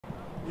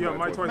Yeah,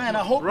 Mike Twice. Man,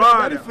 I hope you're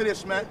ready for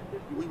this, man.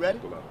 We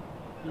ready?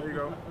 There you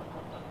go.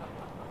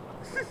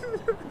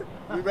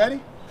 We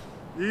ready?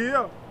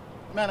 Yeah.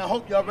 Man, I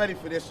hope y'all ready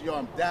for this, y'all.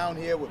 I'm down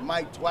here with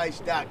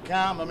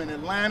MikeTwice.com. I'm in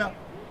Atlanta. I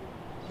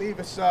believe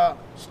it's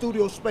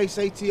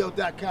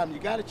studiospaceatl.com. You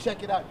gotta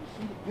check it out.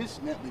 You see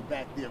the Bentley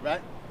back there,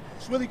 right?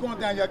 It's really going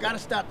down. Y'all gotta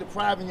stop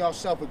depriving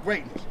yourself of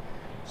greatness.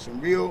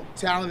 Some real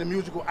talented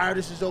musical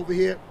artists is over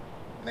here,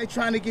 and they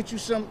trying to get you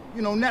some,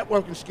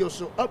 networking skills.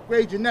 So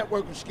upgrade your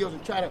networking skills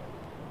and try to,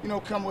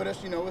 come with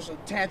us. It's a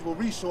tangible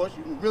resource.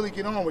 You can really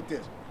get on with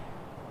this.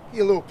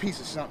 Get a little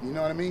piece of something, you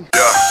know what I mean? Yeah.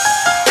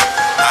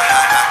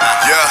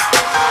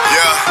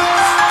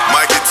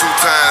 Mikey 2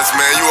 times,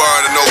 man. You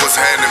already know what's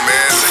happening,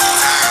 man.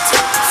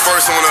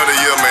 First one of the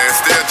year, man.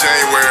 Still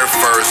January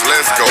 1st.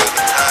 Let's go.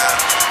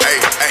 Hey.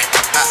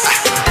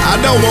 I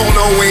don't want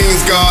no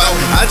wings, God.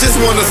 I just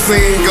wanna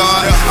sing,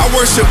 God. I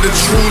worship the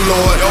true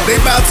Lord. They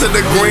bow to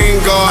the green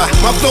God.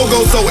 My flow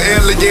goes so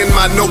elegant,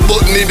 my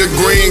notebook need a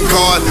green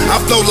card. I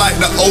flow like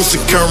the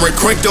ocean current.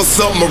 Crank your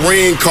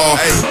submarine car.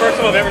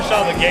 First time I've ever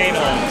shot the gain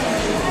on.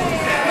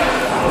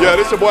 Yeah,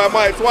 this your boy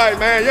Mike Twice,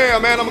 man. Yeah,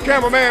 man, I'm a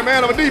cameraman,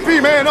 man. I'm a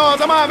DP, man. No, I'm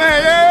on,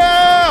 man.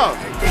 Yeah!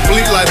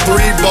 Bleed like 3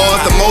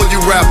 bars. The more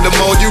you rap, the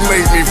more you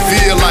make me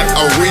feel like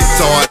a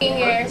retard.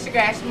 Here, it's your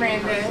girl, Ashley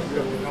Miranda.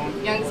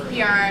 Youngest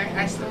PR,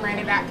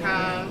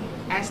 AshleyMiranda.com.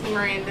 Ashley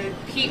Miranda,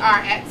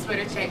 PR at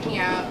Twitter. Check me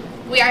out.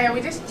 We out here,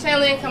 we just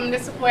chilling, coming to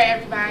support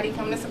everybody,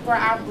 coming to support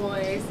our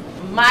boys.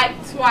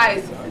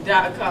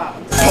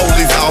 MikeTwice.com.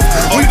 Police off.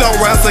 We don't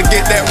wrestle,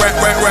 get that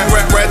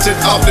ratchet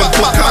off. Then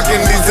put cock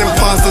in these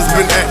imposters,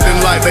 been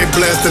acting like they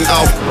blasting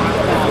off.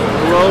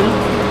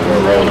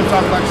 Rolling,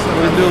 talk like something.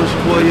 What it do? It's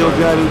your boy Yo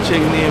Gotti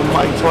checking in,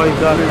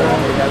 MikeTwice.com.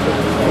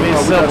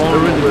 Several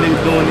really niggas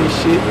doing this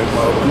shit.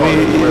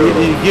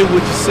 You get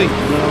what you see. You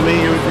know what I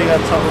mean? Everything I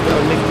talk about,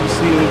 nigga, you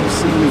see it, you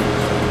see me.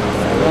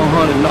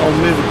 100, no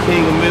middle,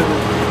 king of middle.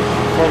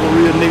 Fuck a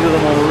real niggas,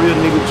 I'm on a real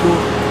nigga tour.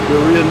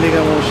 You're a real nigga,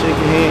 I want to shake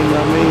your hand, you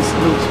know what I mean?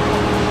 Salute you.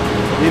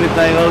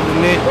 Anything other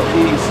than that,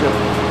 kill yourself.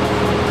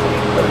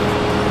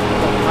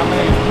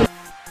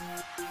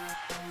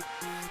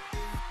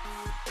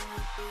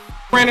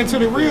 Ran into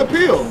the real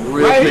pill. The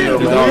real pill,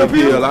 the real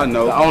pill. I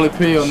know. The only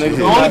pill, nigga.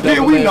 The only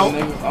pill we know.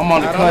 Nigga. I'm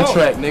on the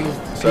contract, nigga.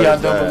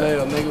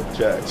 PILL, nigga.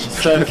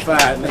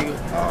 Certified, nigga.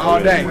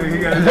 All day. Mikey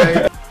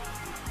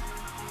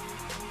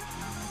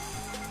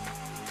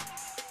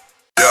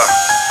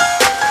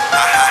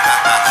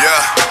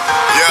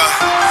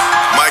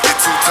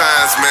 2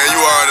 times, man.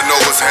 You already know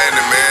what's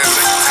happening, man.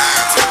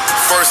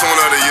 First one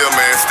of the year,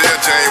 man. Still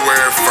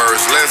January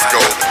 1st. Let's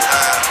go.